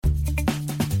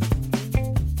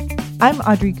I'm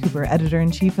Audrey Cooper,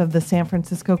 editor-in-chief of the San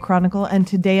Francisco Chronicle, and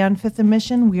today on Fifth and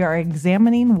Mission, we are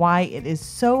examining why it is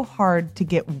so hard to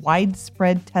get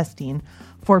widespread testing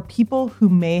for people who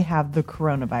may have the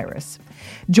coronavirus.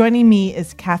 Joining me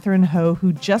is Katherine Ho,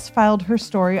 who just filed her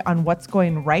story on what's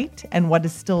going right and what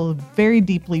is still very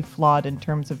deeply flawed in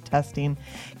terms of testing.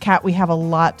 Kat, we have a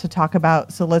lot to talk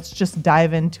about, so let's just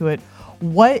dive into it.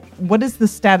 What is the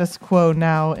status quo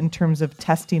now in terms of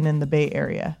testing in the Bay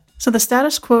Area? So the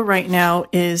status quo right now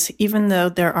is, even though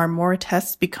there are more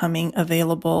tests becoming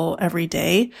available every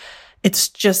day, it's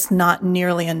just not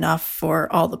nearly enough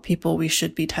for all the people we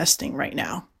should be testing right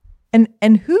now.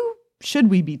 And who should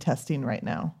we be testing right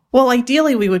now? Well,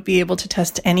 ideally, we would be able to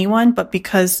test anyone, but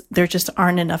because there just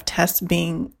aren't enough tests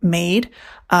being made,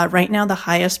 right now the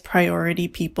highest priority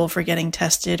people for getting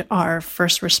tested are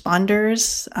first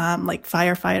responders, like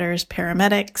firefighters,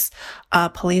 paramedics,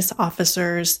 police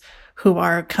officers, who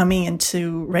are coming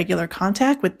into regular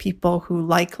contact with people who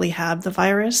likely have the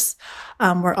virus.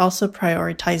 We're also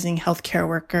prioritizing healthcare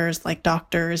workers like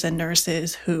doctors and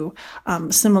nurses who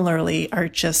similarly are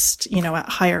just, at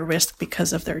higher risk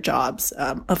because of their jobs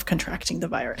of contracting the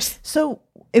virus. So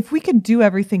if we could do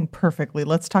everything perfectly,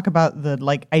 let's talk about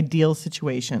the ideal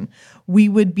situation. We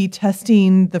would be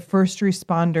testing the first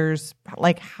responders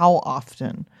how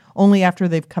often? Only after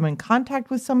they've come in contact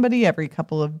with somebody every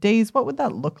couple of days? What would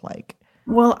that look like?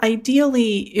 Well,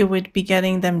 ideally, it would be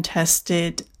getting them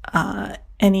tested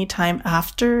anytime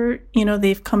after,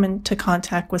 they've come into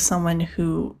contact with someone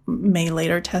who may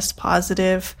later test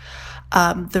positive.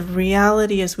 The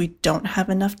reality is we don't have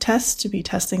enough tests to be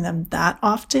testing them that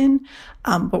often,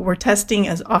 but we're testing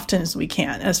as often as we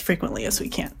can, as frequently as we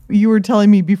can. You were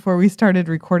telling me before we started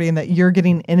recording that you're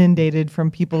getting inundated from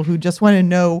people who just want to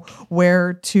know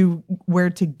where to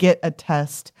get a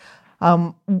test.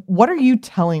 What are you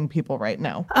telling people right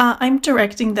now? I'm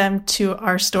directing them to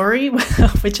our story,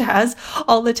 which has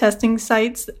all the testing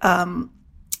sites, and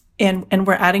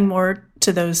we're adding more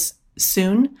to those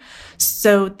soon.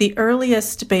 So the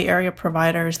earliest Bay Area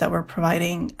providers that were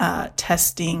providing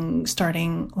testing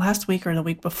starting last week or the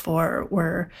week before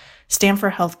were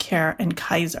Stanford Healthcare and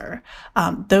Kaiser.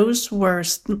 Those were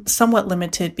somewhat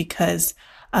limited because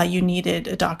you needed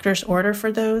a doctor's order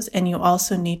for those, and you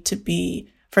also need to be,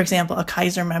 for example, a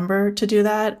Kaiser member to do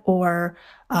that, or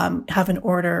have an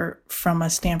order from a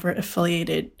Stanford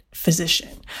affiliated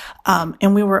physician.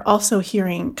 And we were also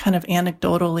hearing kind of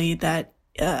anecdotally that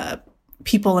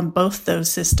people in both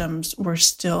those systems were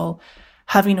still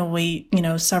having to wait,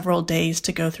 several days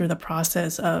to go through the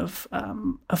process of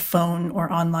a phone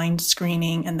or online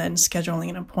screening and then scheduling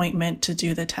an appointment to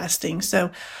do the testing. So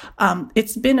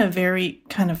it's been a very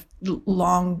kind of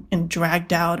long and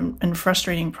dragged out and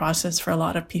frustrating process for a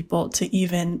lot of people to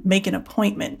even make an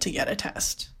appointment to get a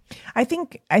test. I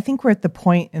think we're at the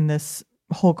point in this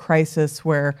whole crisis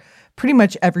where pretty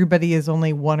much everybody is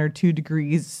only 1 or 2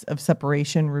 degrees of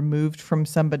separation removed from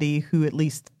somebody who at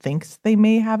least thinks they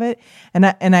may have it. And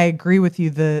I agree with you.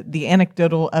 The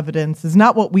anecdotal evidence is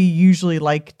not what we usually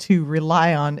like to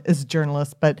rely on as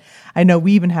journalists, but I know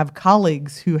we even have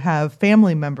colleagues who have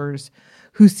family members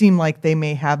who seem like they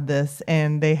may have this,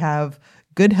 and they have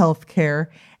good health care,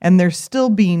 and they're still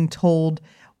being told,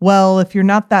 well, if you're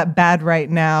not that bad right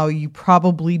now, you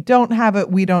probably don't have it.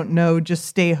 We don't know. Just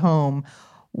stay home.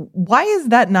 Why is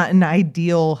that not an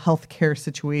ideal healthcare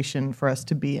situation for us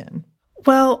to be in?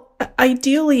 Well,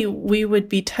 ideally, we would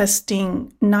be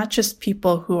testing not just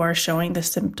people who are showing the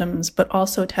symptoms, but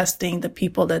also testing the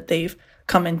people that they've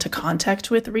come into contact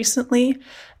with recently.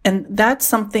 And that's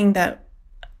something that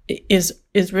is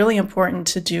really important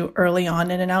to do early on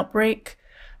in an outbreak.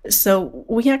 So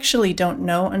we actually don't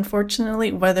know,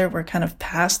 unfortunately, whether we're kind of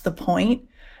past the point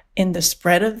in the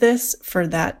spread of this for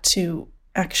that to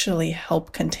actually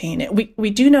help contain it. We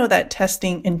do know that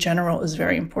testing in general is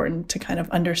very important to kind of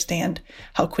understand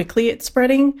how quickly it's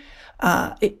spreading.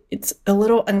 It's a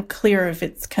little unclear if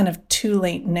it's kind of too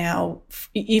late now,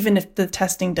 even if the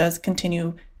testing does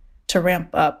continue to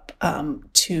ramp up,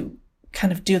 to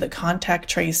kind of do the contact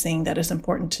tracing that is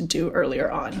important to do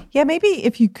earlier on. Yeah, maybe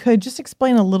if you could just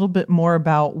explain a little bit more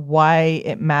about why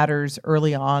it matters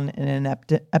early on in an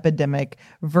epidemic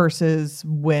versus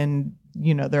when,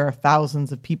 there are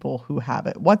thousands of people who have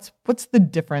it. What's the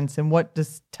difference, and what's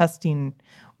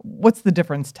the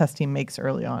difference testing makes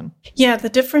early on? Yeah, the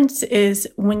difference is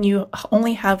when you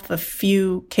only have a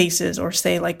few cases, or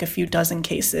say like a few dozen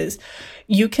cases,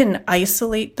 you can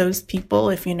isolate those people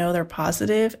if you know they're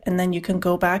positive, and then you can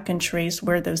go back and trace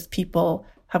where those people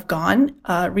have gone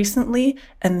recently,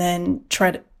 and then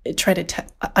try to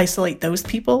isolate those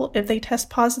people if they test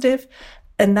positive.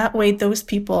 And that way, those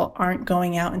people aren't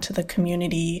going out into the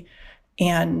community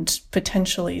and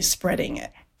potentially spreading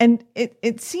it. And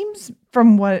it seems,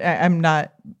 from what I'm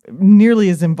not nearly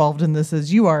as involved in this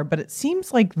as you are, but it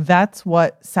seems like that's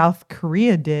what South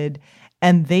Korea did.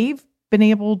 And they've been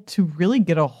able to really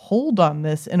get a hold on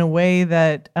this in a way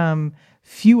that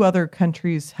few other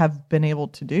countries have been able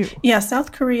to do. Yeah,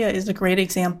 South Korea is a great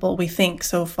example, we think,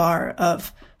 so far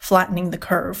of flattening the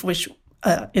curve, which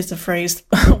is a phrase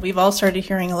we've all started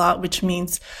hearing a lot, which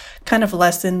means kind of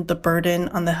lessen the burden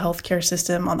on the healthcare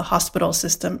system, on the hospital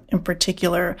system in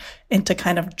particular, and to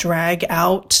kind of drag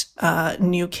out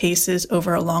new cases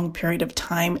over a long period of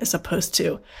time, as opposed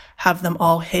to have them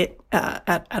all hit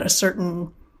at a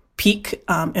certain peak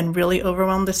and really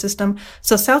overwhelm the system.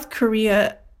 So South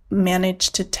Korea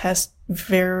managed to test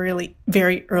very,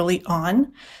 very early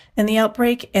on in the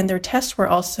outbreak, and their tests were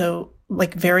also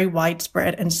like very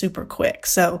widespread and super quick.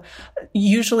 So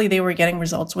usually they were getting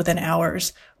results within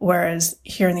hours, whereas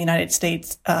here in the United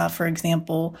States, for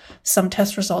example, some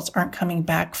test results aren't coming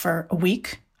back for a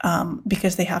week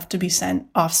because they have to be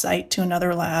sent offsite to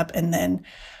another lab, and then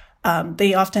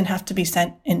they often have to be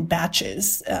sent in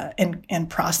batches and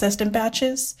processed in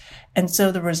batches. And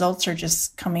so the results are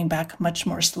just coming back much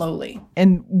more slowly.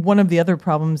 And one of the other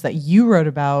problems that you wrote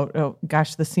about, oh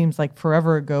gosh, this seems like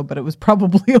forever ago, but it was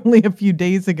probably only a few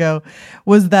days ago,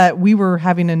 was that we were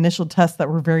having initial tests that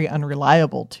were very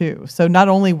unreliable too. So not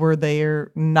only were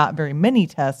there not very many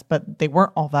tests, but they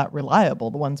weren't all that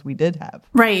reliable, the ones we did have.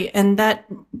 Right. And that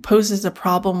poses a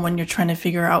problem when you're trying to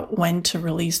figure out when to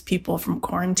release people from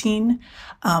quarantine.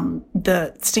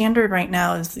 The standard right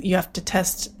now is that you have to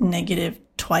test negative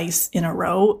twice in a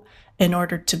row in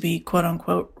order to be quote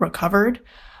unquote recovered.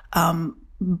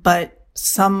 But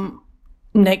some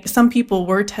people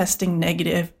were testing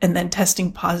negative and then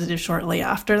testing positive shortly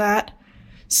after that.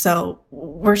 So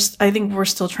I think we're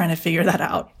still trying to figure that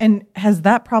out. And has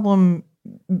that problem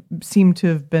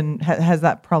has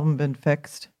that problem been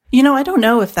fixed? I don't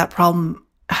know if that problem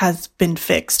has been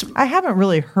fixed. I haven't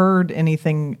really heard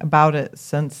anything about it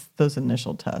since those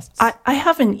initial tests. I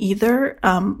haven't either.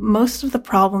 Most of the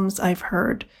problems I've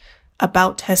heard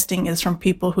about testing is from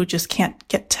people who just can't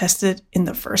get tested in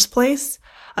the first place.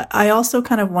 I also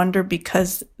kind of wonder,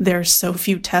 because there's so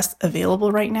few tests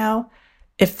available right now,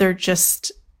 if they're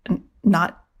just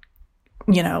not,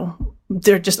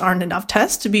 there just aren't enough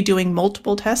tests to be doing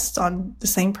multiple tests on the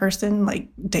same person like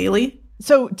daily.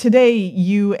 So today,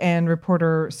 you and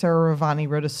reporter Sarah Ravani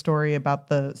wrote a story about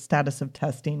the status of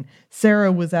testing.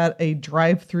 Sarah was at a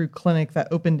drive-through clinic that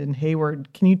opened in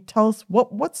Hayward. Can you tell us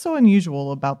what's so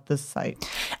unusual about this site?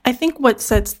 I think what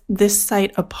sets this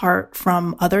site apart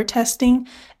from other testing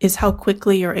is how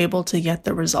quickly you're able to get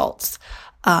the results.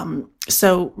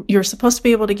 So you're supposed to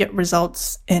be able to get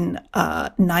results in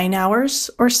 9 hours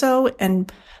or so,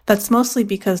 and that's mostly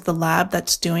because the lab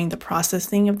that's doing the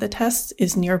processing of the tests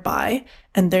is nearby,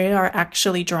 and they are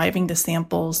actually driving the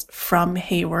samples from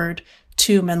Hayward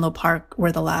to Menlo Park,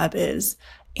 where the lab is,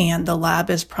 and the lab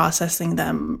is processing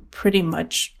them pretty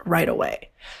much right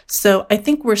away. So I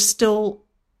think we're still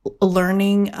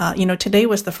learning. Today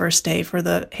was the first day for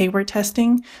the Hayward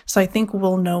testing, so I think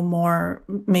we'll know more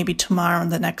maybe tomorrow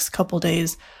and the next couple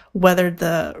days whether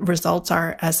the results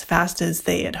are as fast as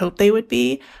they had hoped they would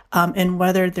be, and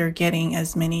whether they're getting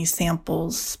as many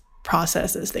samples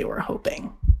processed as they were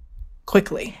hoping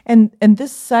quickly. And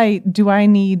this site, do I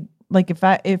need, like, if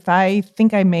I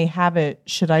think I may have it,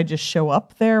 should I just show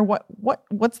up there?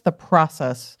 What's the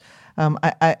process?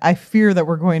 I fear that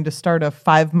we're going to start a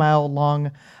 5-mile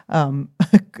long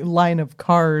line of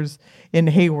cars in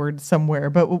Hayward somewhere.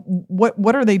 But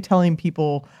what are they telling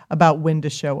people about when to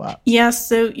show up? Yeah,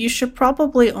 so you should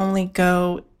probably only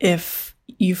go if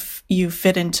you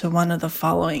fit into one of the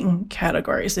following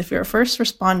categories. If you're a first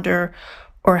responder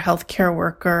or a healthcare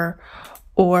worker,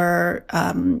 or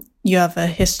you have a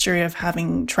history of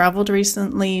having traveled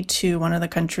recently to one of the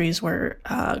countries where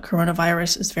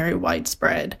coronavirus is very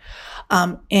widespread.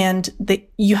 And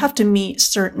you have to meet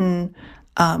certain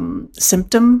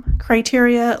symptom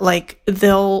criteria, like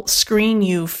they'll screen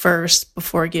you first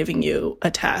before giving you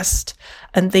a test,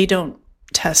 and they don't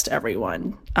test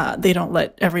everyone. They don't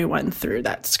let everyone through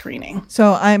that screening.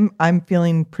 So I'm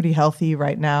feeling pretty healthy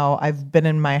right now. I've been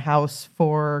in my house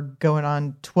for going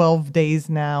on 12 days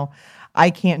now. I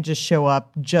can't just show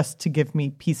up just to give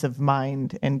me peace of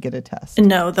mind and get a test.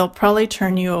 No, they'll probably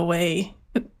turn you away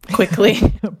quickly.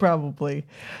 Probably.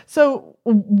 So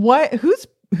who's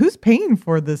paying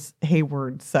for this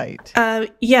Hayward site?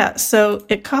 So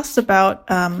it costs about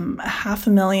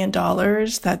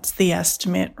 $500,000. That's the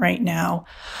estimate right now.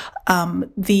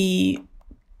 The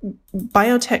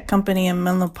biotech company in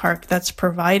Menlo Park that's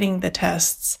providing the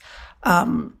tests,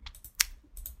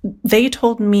 they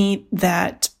told me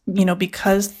that,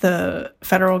 because the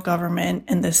federal government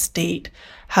and the state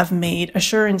have made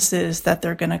assurances that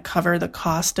they're going to cover the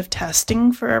cost of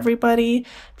testing for everybody,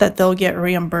 that they'll get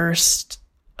reimbursed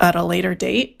at a later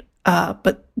date.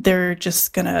 But they're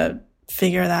just going to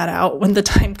figure that out when the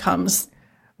time comes.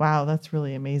 Wow, that's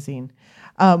really amazing.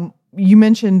 You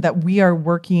mentioned that we are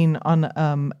working on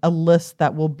a list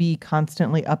that will be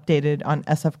constantly updated on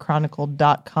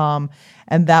sfchronicle.com,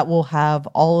 and that will have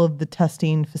all of the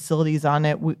testing facilities on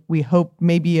it. We hope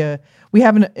maybe we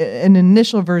have an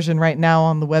initial version right now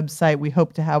on the website. We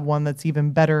hope to have one that's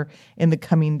even better in the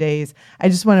coming days. I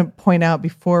just want to point out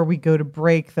before we go to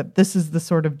break that this is the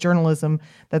sort of journalism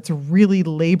that's really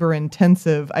labor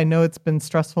intensive. I know it's been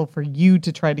stressful for you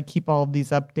to try to keep all of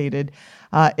these updated.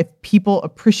 If people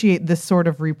appreciate this sort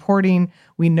of reporting,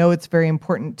 we know it's very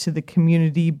important to the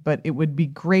community, but it would be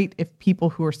great if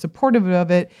people who are supportive of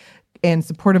it and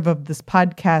supportive of this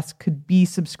podcast could be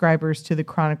subscribers to the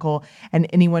Chronicle. And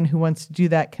anyone who wants to do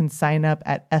that can sign up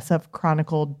at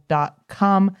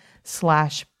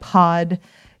sfchronicle.com/pod.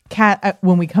 Kat,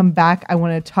 when we come back, I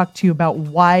want to talk to you about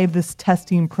why this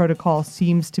testing protocol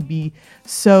seems to be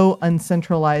so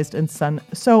uncentralized and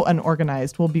so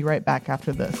unorganized. We'll be right back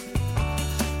after this.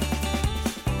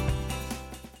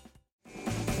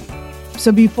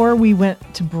 So before we went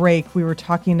to break, we were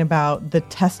talking about the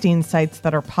testing sites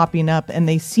that are popping up, and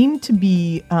they seem to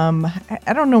be,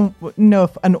 I don't know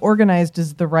if unorganized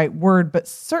is the right word, but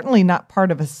certainly not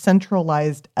part of a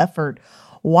centralized effort.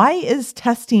 Why is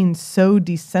testing so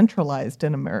decentralized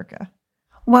in America?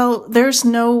 Well, there's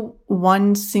no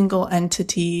one single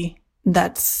entity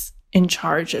that's in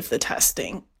charge of the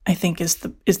testing, I think is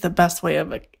the best way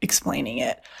of explaining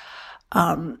it.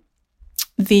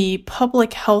 The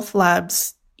public health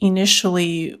labs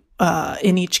initially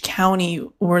in each county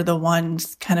were the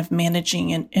ones kind of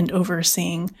managing and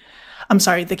overseeing.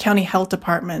 The county health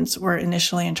departments were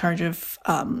initially in charge of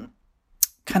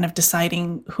kind of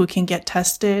deciding who can get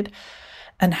tested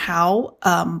and how.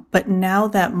 But now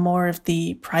that more of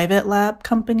the private lab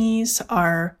companies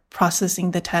are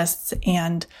processing the tests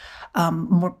and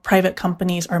more private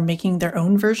companies are making their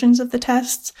own versions of the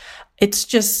tests,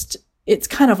 it's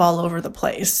kind of all over the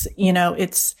place.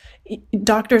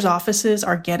 Doctors' offices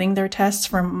are getting their tests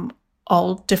from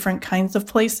all different kinds of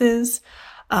places.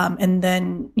 And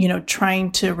then,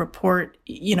 trying to report,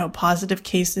 positive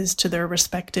cases to their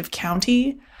respective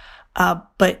county.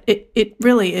 But it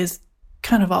really is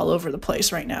kind of all over the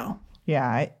place right now.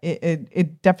 Yeah,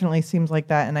 it definitely seems like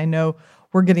that. And I know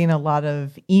we're getting a lot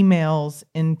of emails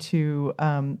into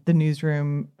the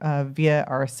newsroom via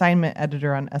our assignment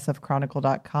editor on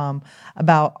sfchronicle.com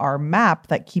about our map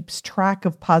that keeps track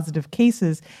of positive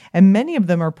cases. And many of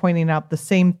them are pointing out the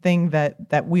same thing that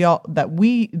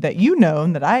you know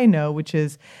and that I know, which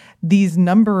is these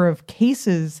number of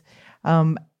cases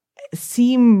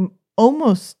seem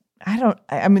almost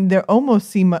they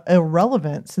almost seem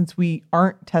irrelevant since we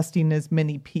aren't testing as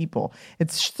many people.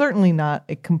 It's certainly not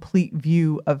a complete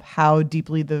view of how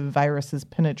deeply the virus has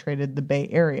penetrated the Bay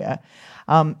Area.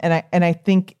 And I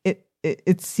think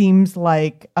it seems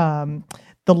like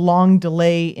the long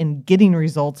delay in getting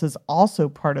results is also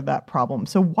part of that problem.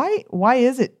 So why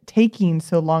is it taking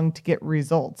so long to get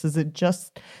results? Is it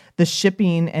just the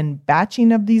shipping and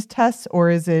batching of these tests, or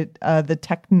is it the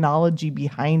technology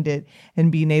behind it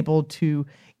and being able to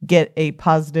get a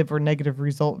positive or negative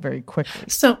result very quickly?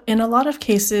 So in a lot of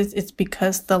cases, it's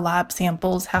because the lab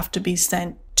samples have to be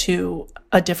sent to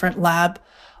a different lab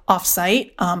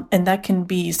offsite, and that can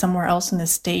be somewhere else in the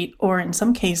state or in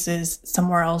some cases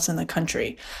somewhere else in the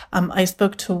country. I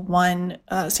spoke to one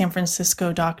San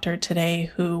Francisco doctor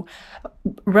today who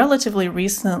relatively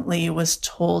recently was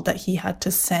told that he had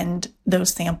to send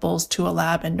those samples to a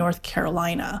lab in North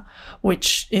Carolina,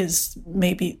 which is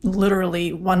maybe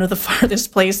literally one of the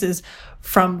farthest places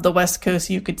from the West Coast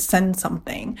you could send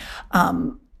something.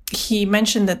 He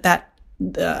mentioned that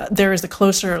there is a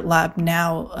closer lab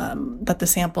now that the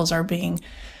samples are being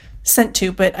sent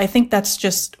to, but I think that's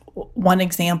just one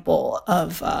example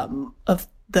of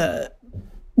the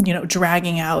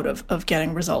dragging out of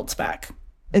getting results back.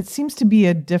 It seems to be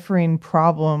a differing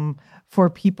problem for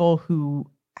people who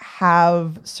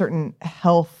have certain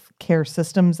health care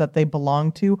systems that they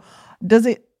belong to. Does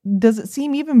it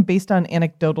seem, even based on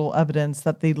anecdotal evidence,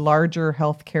 that the larger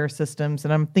healthcare systems,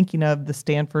 and I'm thinking of the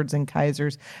Stanfords and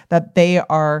Kaisers, that they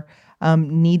are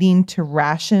needing to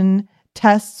ration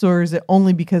tests, or is it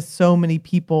only because so many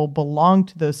people belong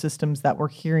to those systems that we're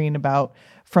hearing about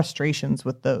frustrations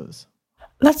with those?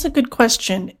 That's a good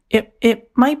question.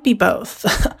 It might be both.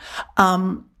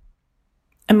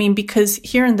 I mean, because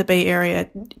here in the Bay Area,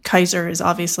 Kaiser is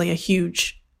obviously a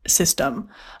huge system.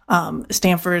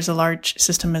 Stanford is a large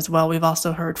system as well. We've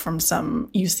also heard from some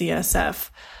UCSF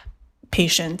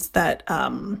patients that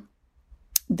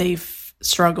they've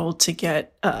struggled to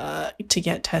get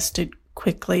tested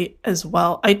quickly as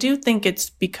well. I do think it's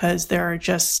because there are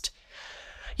just,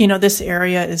 this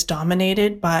area is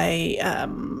dominated by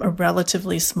a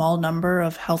relatively small number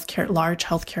of large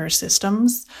healthcare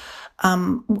systems.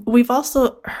 We've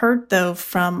also heard, though,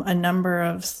 from a number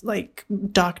of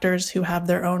doctors who have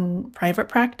their own private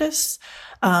practice,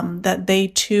 that they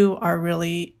too are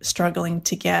really struggling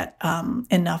to get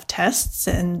enough tests,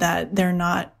 and that they're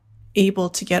not able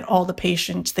to get all the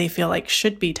patients they feel like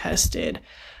should be tested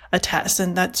a test.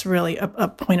 And that's really a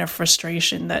point of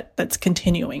frustration that's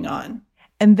continuing on.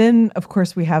 And then, of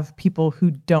course, we have people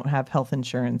who don't have health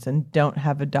insurance and don't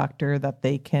have a doctor that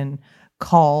they can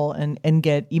call and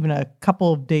get even a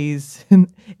couple of days in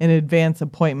advance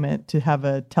appointment to have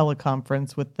a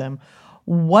teleconference with them.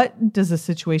 What does the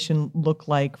situation look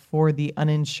like for the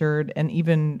uninsured and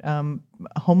even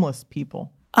homeless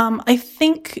people? I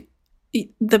think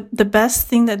the best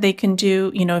thing that they can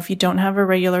do, if you don't have a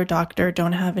regular doctor,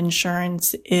 don't have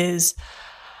insurance, is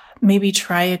maybe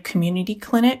try a community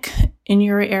clinic in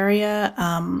your area.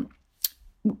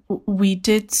 We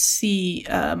did see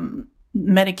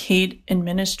Medicaid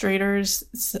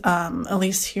administrators, at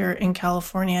least here in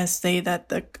California, say that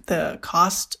the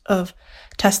cost of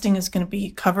testing is going to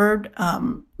be covered.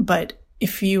 But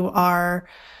if you are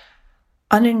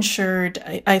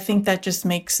uninsured, I think that just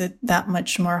makes it that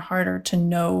much more harder to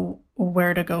know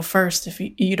where to go first if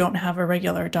you don't have a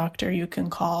regular doctor you can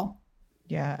call.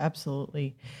 Yeah,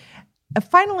 absolutely.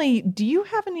 Finally, do you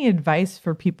have any advice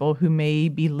for people who may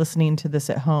be listening to this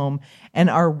at home and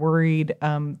are worried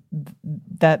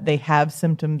that they have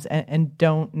symptoms and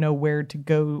don't know where to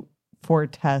go for a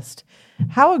test?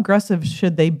 How aggressive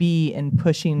should they be in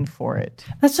pushing for it?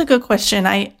 That's a good question.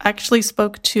 I actually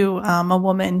spoke to a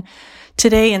woman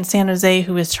today in San Jose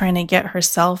who is trying to get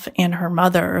herself and her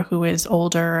mother, who is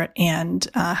older and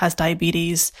has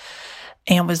diabetes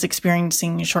and was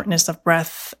experiencing shortness of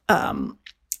breath.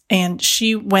 And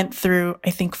she went through, I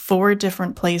think, 4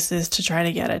 different places to try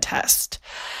to get a test.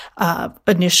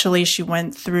 Initially, she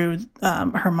went through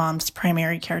her mom's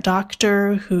primary care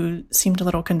doctor, who seemed a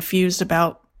little confused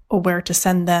about where to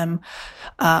send them,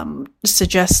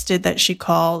 suggested that she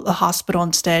call the hospital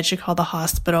instead. She called the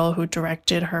hospital, who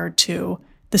directed her to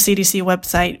the CDC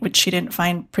website, which she didn't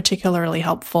find particularly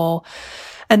helpful.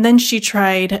 And then she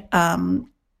tried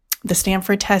the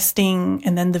Stanford testing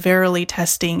and then the Verily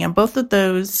testing. And both of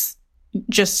those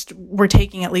just were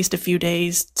taking at least a few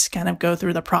days to kind of go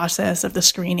through the process of the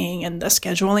screening and the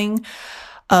scheduling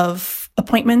of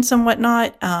appointments and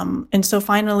whatnot. And so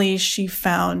finally she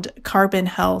found Carbon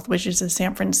Health, which is a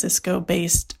San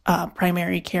Francisco-based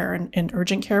primary care and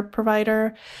urgent care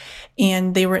provider.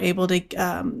 And they were able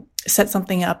to set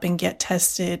something up and get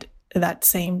tested that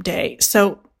same day.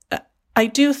 So I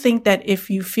do think that if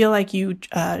you feel like you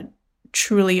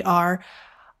truly are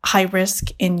high risk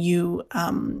and you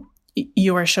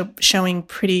are showing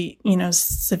pretty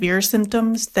severe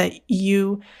symptoms, that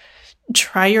you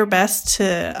try your best to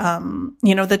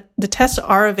the tests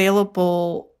are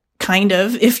available kind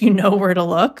of if you know where to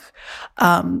look.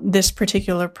 This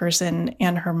particular person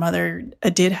and her mother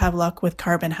did have luck with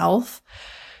Carbon Health.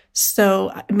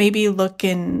 So maybe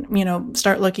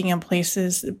start looking in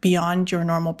places beyond your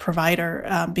normal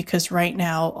provider, because right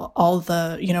now all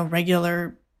the,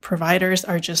 regular providers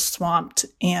are just swamped.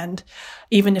 And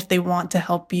even if they want to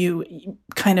help you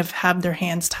kind of have their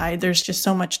hands tied, there's just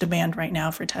so much demand right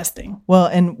now for testing. Well,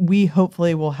 and we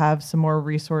hopefully will have some more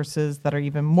resources that are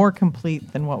even more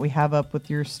complete than what we have up with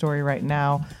your story right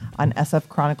now on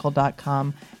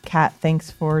sfchronicle.com. Kat, thanks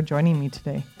for joining me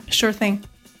today. Sure thing.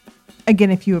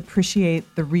 Again, if you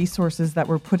appreciate the resources that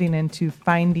we're putting into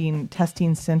finding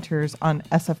testing centers on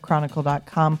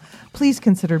sfchronicle.com, please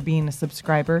consider being a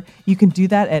subscriber. You can do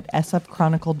that at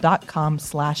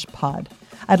sfchronicle.com/pod.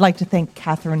 I'd like to thank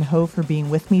Catherine Ho for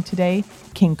being with me today,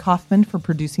 King Kaufman for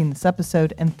producing this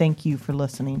episode, and thank you for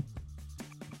listening.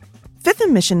 Fifth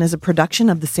and Mission is a production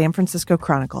of the San Francisco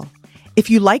Chronicle. If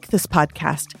you like this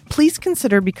podcast, please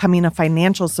consider becoming a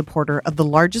financial supporter of the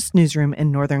largest newsroom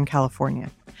in Northern California.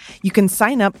 You can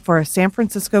sign up for a San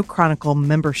Francisco Chronicle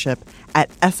membership at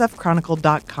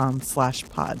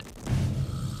sfchronicle.com/pod.